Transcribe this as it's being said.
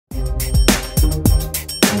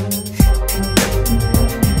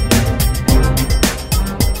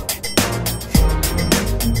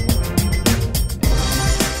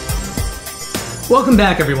Welcome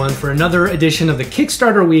back, everyone, for another edition of the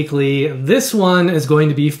Kickstarter Weekly. This one is going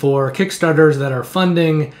to be for Kickstarters that are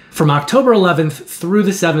funding from October 11th through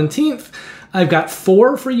the 17th. I've got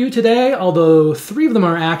 4 for you today, although 3 of them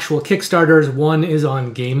are actual Kickstarters. 1 is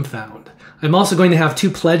on GameFound. I'm also going to have 2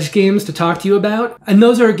 pledged games to talk to you about, and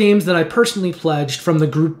those are games that I personally pledged from the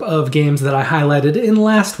group of games that I highlighted in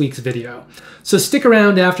last week's video. So stick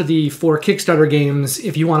around after the 4 Kickstarter games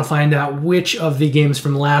if you want to find out which of the games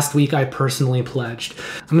from last week I personally pledged.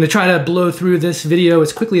 I'm going to try to blow through this video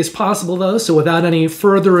as quickly as possible though, so without any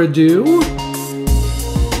further ado,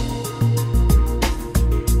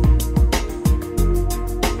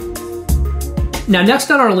 now,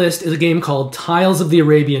 next on our list is a game called Tiles of the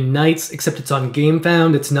Arabian Nights, except it's on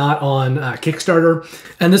GameFound, it's not on Kickstarter,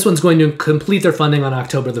 and this one's going to complete their funding on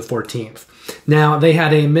October the 14th. Now, they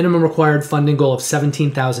had a minimum required funding goal of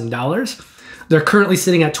 $17,000. They're currently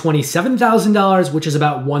sitting at $27,000, which is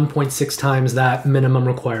about 1.6 times that minimum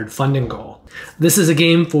required funding goal. This is a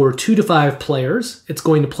game for 2 to 5 players. It's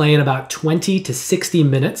going to play in about 20 to 60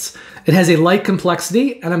 minutes. It has a light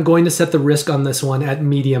complexity, and I'm going to set the risk on this one at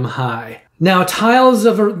medium-high. Now, Tiles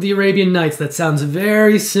of the Arabian Nights, that sounds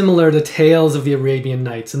very similar to Tales of the Arabian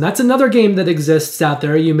Nights, and that's another game that exists out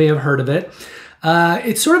there. You may have heard of it.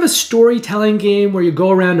 It's sort of a storytelling game where you go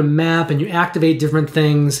around a map and you activate different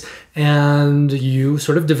things and you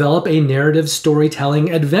sort of develop a narrative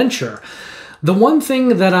storytelling adventure. The one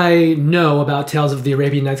thing that I know about Tales of the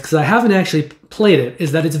Arabian Nights, because I haven't actually played it,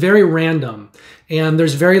 is that it's very random and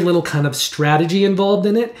there's very little kind of strategy involved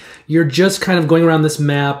in it. You're just kind of going around this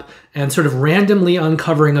map and sort of randomly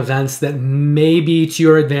uncovering events that may be to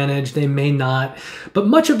your advantage, they may not. But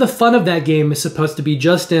much of the fun of that game is supposed to be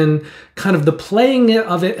just in kind of the playing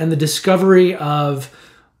of it and the discovery of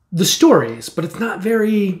the stories, but it's not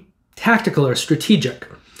very tactical or strategic.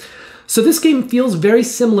 So this game feels very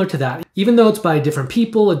similar to that. Even though it's by different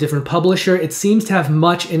people, a different publisher, it seems to have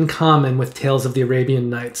much in common with Tales of the Arabian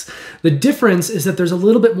Nights. The difference is that there's a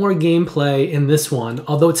little bit more gameplay in this one,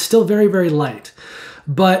 although it's still very, very light.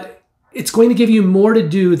 But it's going to give you more to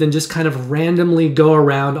do than just kind of randomly go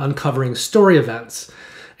around uncovering story events.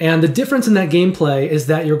 And the difference in that gameplay is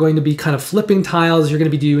that you're going to be kind of flipping tiles, you're going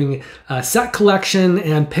to be doing set collection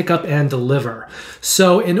and pick up and deliver.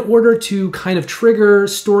 So in order to kind of trigger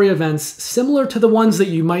story events similar to the ones that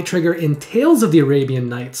you might trigger in Tales of the Arabian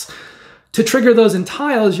Nights, to trigger those in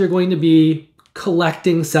Tiles, you're going to be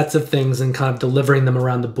collecting sets of things and kind of delivering them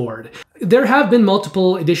around the board. There have been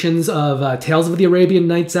multiple editions of Tales of the Arabian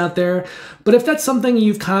Nights out there, but if that's something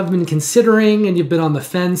you've kind of been considering and you've been on the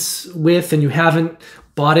fence with and you haven't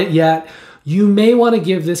bought it yet, you may want to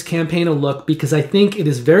give this campaign a look because I think it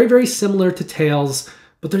is very, very similar to Tales,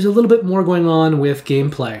 but there's a little bit more going on with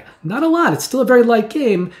gameplay. Not a lot, it's still a very light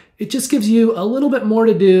game, it just gives you a little bit more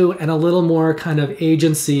to do and a little more kind of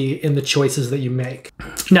agency in the choices that you make.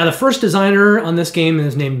 Now, the first designer on this game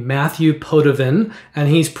is named Matthew Podovin, and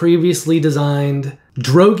he's previously designed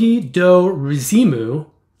Drogi do Rizimu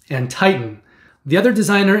and Titan. The other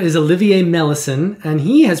designer is Olivier Mellison, and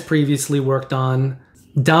he has previously worked on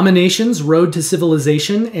Dominations, Road to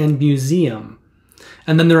Civilization, and Museum.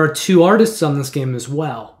 And then there are 2 artists on this game as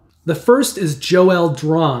well. The first is Joel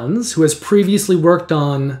Drons, who has previously worked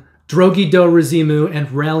on Drogi do Rizimu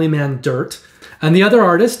and Rallyman Dirt. And the other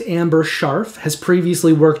artist, Amber Scharf, has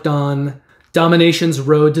previously worked on Dominations,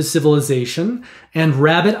 Road to Civilization, and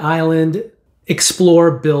Rabbit Island,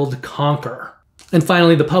 Explore, Build, Conquer. And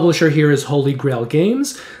finally, the publisher here is Holy Grail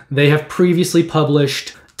Games. They have previously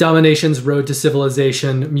published Dominations, Road to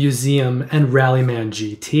Civilization, Museum, and Rallyman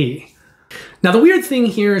GT. Now, the weird thing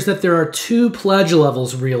here is that there are 2 pledge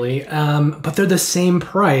levels, really, but they're the same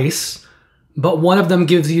price, but one of them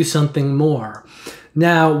gives you something more.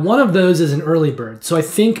 Now, one of those is an early bird, so I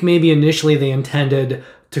think maybe initially they intended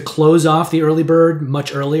to close off the early bird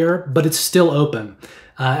much earlier, but it's still open,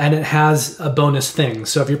 and it has a bonus thing.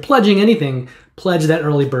 So if you're pledging anything, pledge that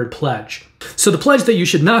early bird pledge. So the pledge that you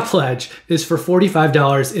should not pledge is for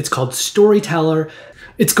 $45. It's called Storyteller.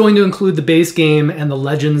 It's going to include the base game and the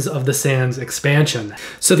Legends of the Sands expansion.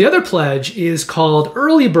 So the other pledge is called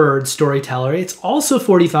Early Bird Storyteller. It's also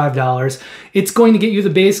 $45. It's going to get you the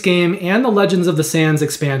base game and the Legends of the Sands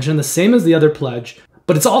expansion, the same as the other pledge,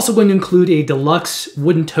 but it's also going to include a deluxe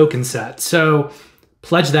wooden token set. So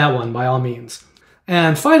pledge that one by all means.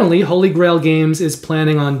 And finally, Holy Grail Games is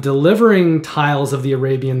planning on delivering Tiles of the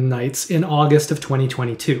Arabian Nights in August of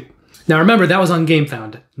 2022. Now remember, that was on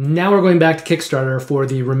GameFound. Now we're going back to Kickstarter for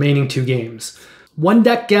the remaining 2 games. One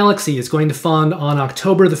Deck Galaxy is going to fund on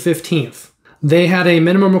October the 15th. They had a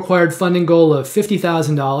minimum required funding goal of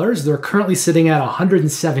 $50,000. They're currently sitting at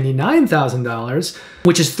 $179,000,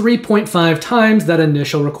 which is 3.5 times that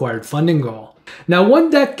initial required funding goal. Now,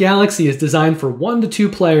 One Deck Galaxy is designed for 1 to 2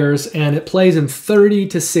 players, and it plays in 30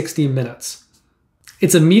 to 60 minutes.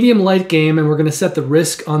 It's a medium-light game, and we're going to set the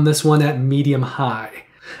risk on this one at medium-high.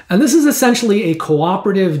 And this is essentially a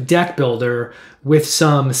cooperative deck builder with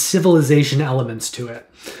some civilization elements to it.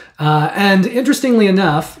 And interestingly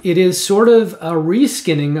enough, it is sort of a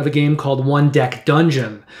reskinning of a game called One Deck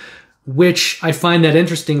Dungeon, which I find that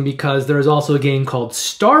interesting because there is also a game called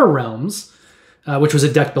Star Realms, which was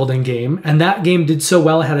a deck building game. And that game did so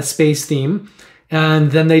well, it had a space theme.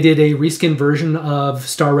 And then they did a reskin version of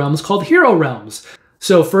Star Realms called Hero Realms.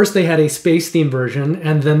 So first they had a space themed version,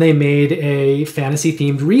 and then they made a fantasy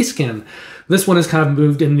themed reskin. This one has kind of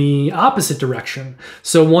moved in the opposite direction.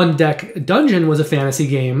 So One Deck Dungeon was a fantasy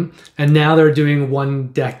game, and now they're doing One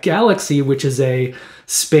Deck Galaxy, which is a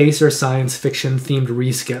space or science fiction themed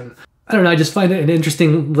reskin. I don't know, I just find it an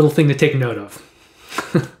interesting little thing to take note of.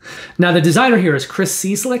 Now the designer here is Chris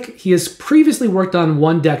Cieslik. He has previously worked on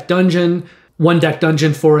One Deck Dungeon,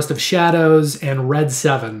 Forest of Shadows, and Red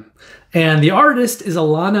 7. And the artist is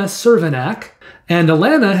Alana Cervenak, and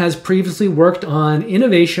Alana has previously worked on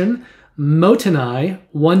Innovation, Motenai,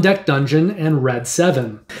 One Deck Dungeon, and Red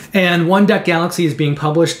 7. And One Deck Galaxy is being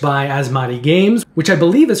published by Azadi Games, which I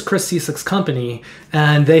believe is Chris Cieslik's company,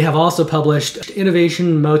 and they have also published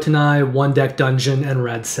Innovation, Motenai, One Deck Dungeon, and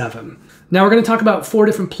Red 7. Now we're going to talk about 4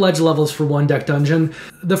 different pledge levels for One Deck Dungeon.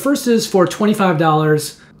 The first is for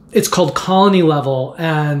 $25. It's called Colony Level,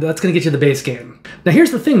 and that's going to get you the base game. Now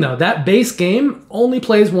here's the thing though, that base game only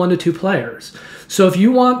plays 1 to 2 players. So if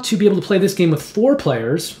you want to be able to play this game with 4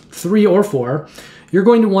 players, 3 or 4, you're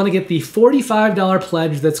going to want to get the $45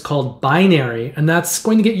 pledge that's called Binary, and that's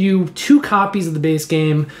going to get you 2 copies of the base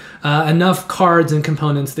game, enough cards and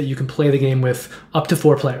components that you can play the game with up to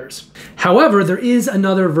 4 players. However, there is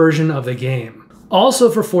another version of the game.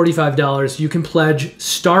 Also for $45, you can pledge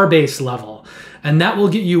Starbase Level, and that will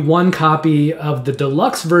get you 1 copy of the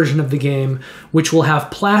deluxe version of the game, which will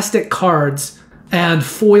have plastic cards and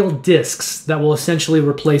foil discs that will essentially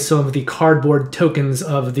replace some of the cardboard tokens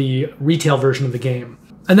of the retail version of the game.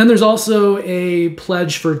 And then there's also a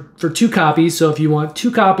pledge for 2 copies, so if you want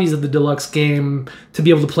 2 copies of the deluxe game to be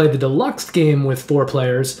able to play the deluxe game with 4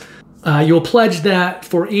 players, you'll pledge that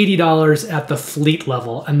for $80 at the fleet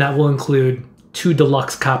level, and that will include 2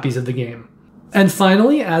 deluxe copies of the game. And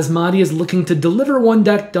finally, Azadi is looking to deliver One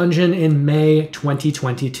Deck Dungeon in May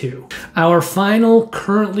 2022. Our final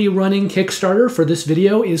currently running Kickstarter for this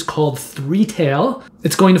video is called Three Tail.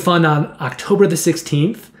 It's going to fund on October the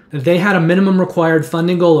 16th. They had a minimum required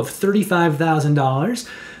funding goal of $35,000.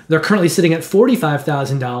 They're currently sitting at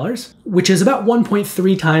 $45,000, which is about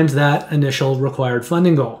 1.3 times that initial required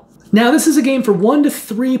funding goal. Now, this is a game for 1 to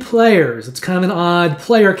 3 players. It's kind of an odd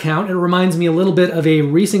player count. It reminds me a little bit of a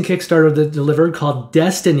recent Kickstarter that delivered called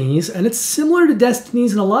Destinies, and it's similar to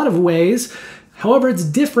Destinies in a lot of ways. However, it's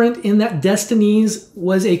different in that Destinies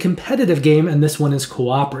was a competitive game and this one is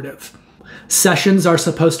cooperative. Sessions are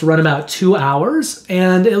supposed to run about 2 hours,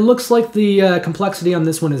 and it looks like the complexity on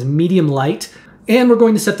this one is medium light. And we're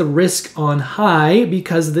going to set the risk on high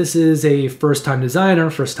because this is a first-time designer,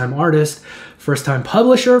 first-time artist, first-time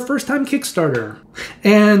publisher, first-time Kickstarter.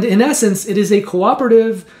 And in essence, it is a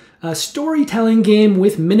cooperative storytelling game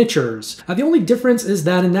with miniatures. The only difference is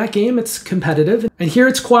that in that game, it's competitive, and here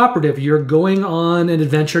it's cooperative. You're going on an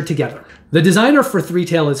adventure together. The designer for Three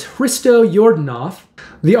Tail is Hristo Yordanov.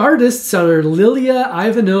 The artists are Lilia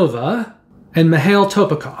Ivanova and Mihail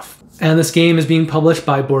Topakov. And this game is being published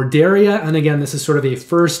by Borderia, and again, this is sort of a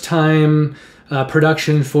first-time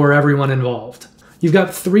production for everyone involved. You've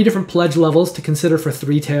got 3 different pledge levels to consider for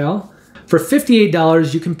Three Tail. For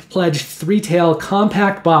 $58, you can pledge Three Tail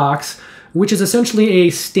Compact Box, which is essentially a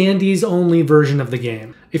standees-only version of the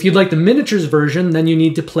game. If you'd like the miniatures version, then you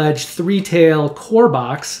need to pledge Three Tail Core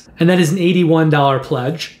Box, and that is an $81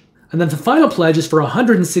 pledge. And then the final pledge is for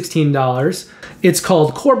 $116. It's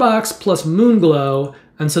called Core Box plus Moonglow,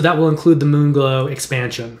 and so that will include the Moonglow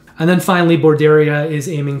expansion. And then finally, Borderia is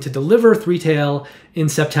aiming to deliver Three Tail in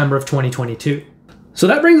September of 2022. So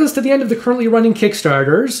that brings us to the end of the currently running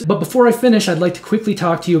Kickstarters. But before I finish, I'd like to quickly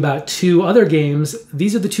talk to you about 2 other games.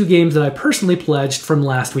 These are the 2 games that I personally pledged from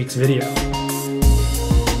last week's video.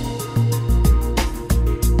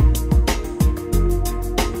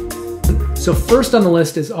 So first on the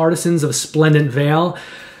list is Artisans of Splendent Vale.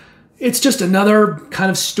 It's just another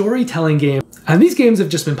kind of storytelling game. And these games have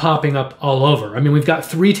just been popping up all over. I mean, we've got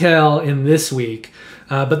Three Tail in this week.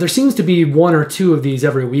 But there seems to be 1 or 2 of these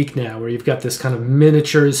every week now, where you've got this kind of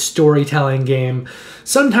miniatures storytelling game.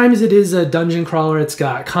 Sometimes it is a dungeon crawler, it's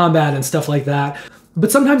got combat and stuff like that.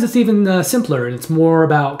 But sometimes it's even simpler, and it's more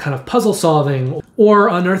about kind of puzzle solving or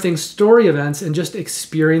unearthing story events and just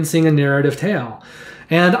experiencing a narrative tale.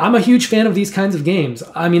 And I'm a huge fan of these kinds of games.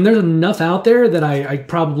 I mean, there's enough out there that I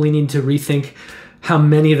probably need to rethink how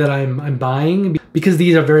many that I'm buying, because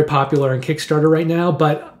these are very popular in Kickstarter right now,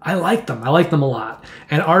 but I like them. I like them a lot.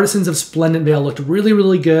 And Artisans of Splendent Vale looked really,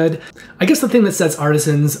 really good. I guess the thing that sets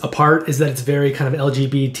Artisans apart is that it's very kind of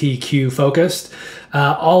LGBTQ focused.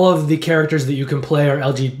 All of the characters that you can play are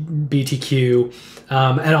LGBTQ.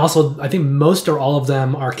 And also, I think most or all of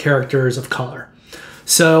them are characters of color.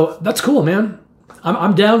 So that's cool, man.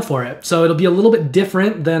 I'm down for it. So it'll be a little bit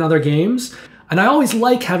different than other games. And I always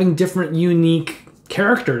like having different, unique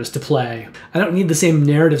characters to play. I don't need the same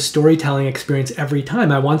narrative storytelling experience every time.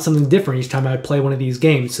 I want something different each time I play one of these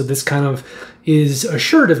games. So this kind of is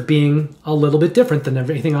assured of being a little bit different than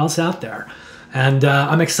everything else out there. And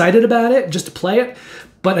I'm excited about it, just to play it.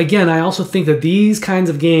 But again, I also think that these kinds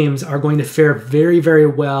of games are going to fare very, very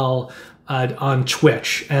well on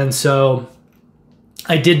Twitch. And so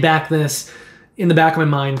I did back this in the back of my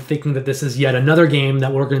mind, thinking that this is yet another game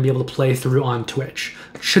that we're going to be able to play through on Twitch.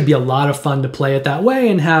 It should be a lot of fun to play it that way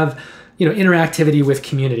and have, you know, interactivity with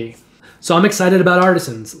community. So I'm excited about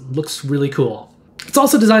Artisans. Looks really cool. It's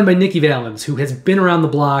also designed by Nikki Valens, who has been around the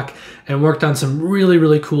block and worked on some really,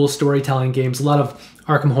 really cool storytelling games, a lot of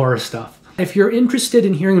Arkham Horror stuff. If you're interested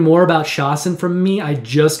in hearing more about Shasn from me, I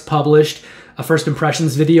just published a first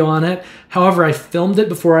impressions video on it. However, I filmed it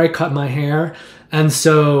before I cut my hair, and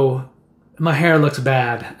so my hair looks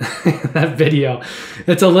bad. That video,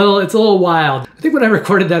 it's a little wild. I think when I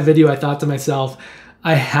recorded that video, I thought to myself,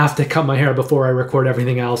 I have to cut my hair before I record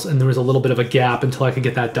everything else, and there was a little bit of a gap until I could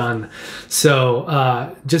get that done.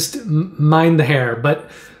 So just mind the hair. But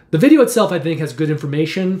the video itself, I think, has good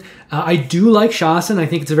information. I do like Shasn. I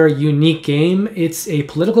think it's a very unique game. It's a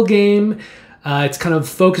political game. It's kind of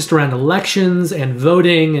focused around elections and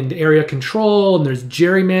voting and area control, and there's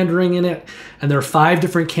gerrymandering in it. And there are 5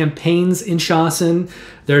 different campaigns in Shasn.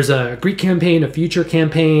 There's a Greek campaign, a future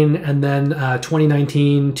campaign, and then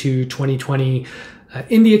 2019 to 2020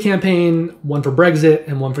 India campaign, one for Brexit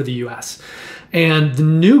and one for the US. And the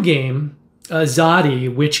new game,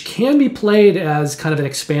 Azadi, which can be played as kind of an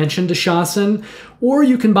expansion to Shasn, or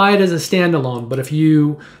you can buy it as a standalone. But if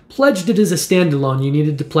you pledged it as a standalone, you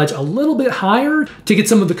needed to pledge a little bit higher to get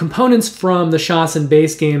some of the components from the Shasn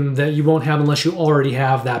base game that you won't have unless you already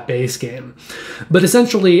have that base game. But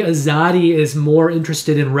essentially, Azadi is more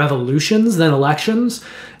interested in revolutions than elections,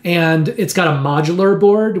 and it's got a modular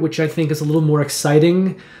board, which I think is a little more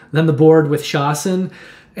exciting than the board with Shasn.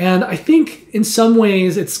 And I think in some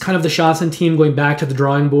ways it's kind of the Shasn team going back to the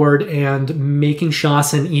drawing board and making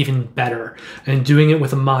Shasn even better and doing it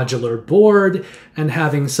with a modular board and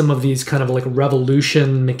having some of these kind of like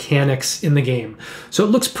revolution mechanics in the game. So it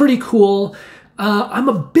looks pretty cool. I'm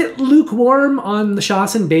a bit lukewarm on the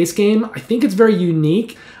Shasn base game. I think it's very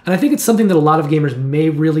unique, and I think it's something that a lot of gamers may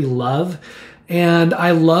really love. And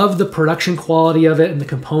I love the production quality of it and the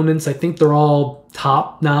components. I think they're all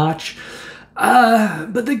top notch.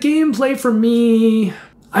 But the gameplay for me,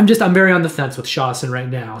 I'm very on the fence with Shasn right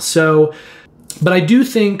now. So, but I do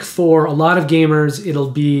think for a lot of gamers, it'll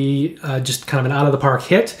be just kind of an out of the park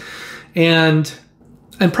hit. And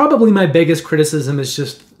probably my biggest criticism is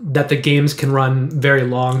just that the games can run very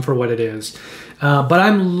long for what it is. But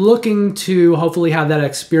I'm looking to hopefully have that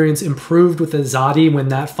experience improved with Azadi when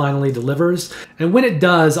that finally delivers. And when it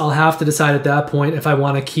does, I'll have to decide at that point if I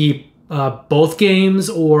want to keep both games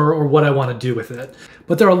or what I want to do with it.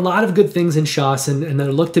 But there are a lot of good things in Shasn, and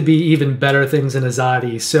there look to be even better things in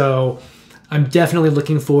Azadi. So I'm definitely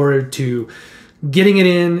looking forward to getting it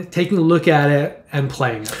in, taking a look at it, and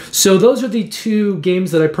playing it. So those are the 2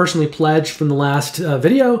 games that I personally pledged from the last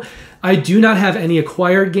video. I do not have any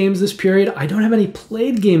acquired games this period. I don't have any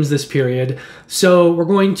played games this period. So we're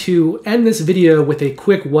going to end this video with a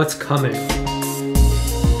quick what's coming.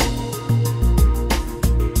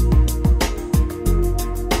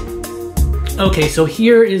 Okay, so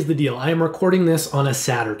here is the deal. I am recording this on a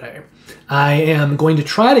Saturday. I am going to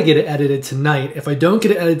try to get it edited tonight. If I don't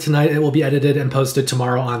get it edited tonight, it will be edited and posted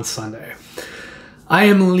tomorrow on Sunday. I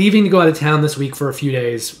am leaving to go out of town this week for a few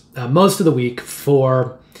days, most of the week,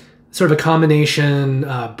 for sort of a combination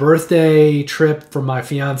birthday trip for my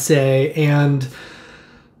fiance and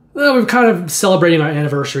Well, we're kind of celebrating our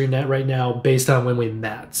anniversary net right now based on when we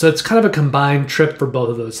met. So it's kind of a combined trip for both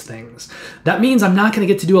of those things. That means I'm not going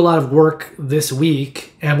to get to do a lot of work this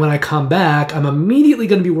week. And when I come back, I'm immediately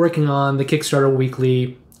going to be working on the Kickstarter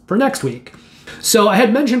Weekly for next week. So I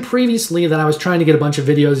had mentioned previously that I was trying to get a bunch of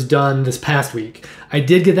videos done this past week. I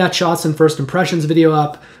did get that Shasn First Impressions video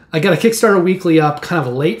up. I got a Kickstarter Weekly up kind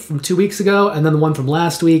of late from 2 weeks ago, and then the one from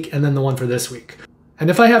last week, and then the one for this week. And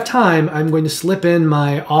if I have time, I'm going to slip in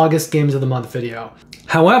my August Games of the Month video.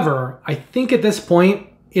 However, I think at this point,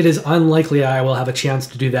 it is unlikely I will have a chance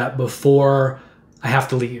to do that before I have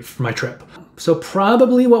to leave for my trip. So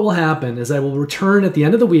probably what will happen is I will return at the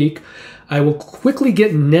end of the week. I will quickly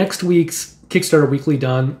get next week's Kickstarter Weekly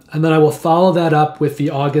done, and then I will follow that up with the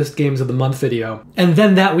August Games of the Month video. And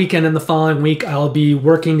then that weekend and the following week, I'll be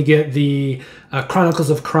working to get the Chronicles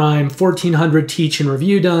of Crime 1400 Teach and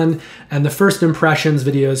Review done, and the First Impressions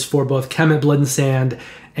videos for both Kemet Blood and Sand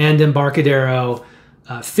and Embarcadero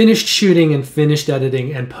finished shooting and finished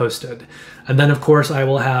editing and posted. And then, of course, I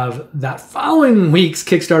will have that following week's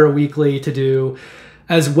Kickstarter Weekly to do,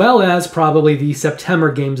 as well as probably the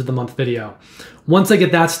September Games of the Month video. Once I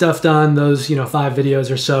get that stuff done, those 5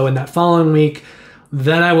 videos or so in that following week,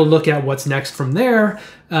 then I will look at what's next from there,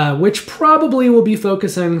 which probably will be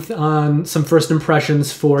focusing on some first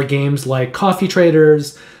impressions for games like Coffee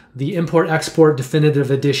Traders, the Import-Export Definitive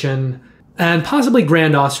Edition, and possibly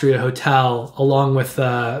Grand Austria Hotel, along with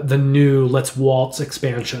the new Let's Waltz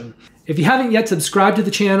expansion. If you haven't yet subscribed to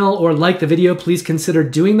the channel or liked the video, please consider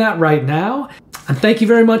doing that right now. And thank you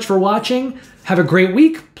very much for watching. Have a great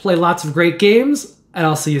week, play lots of great games, and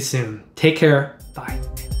I'll see you soon. Take care. Bye.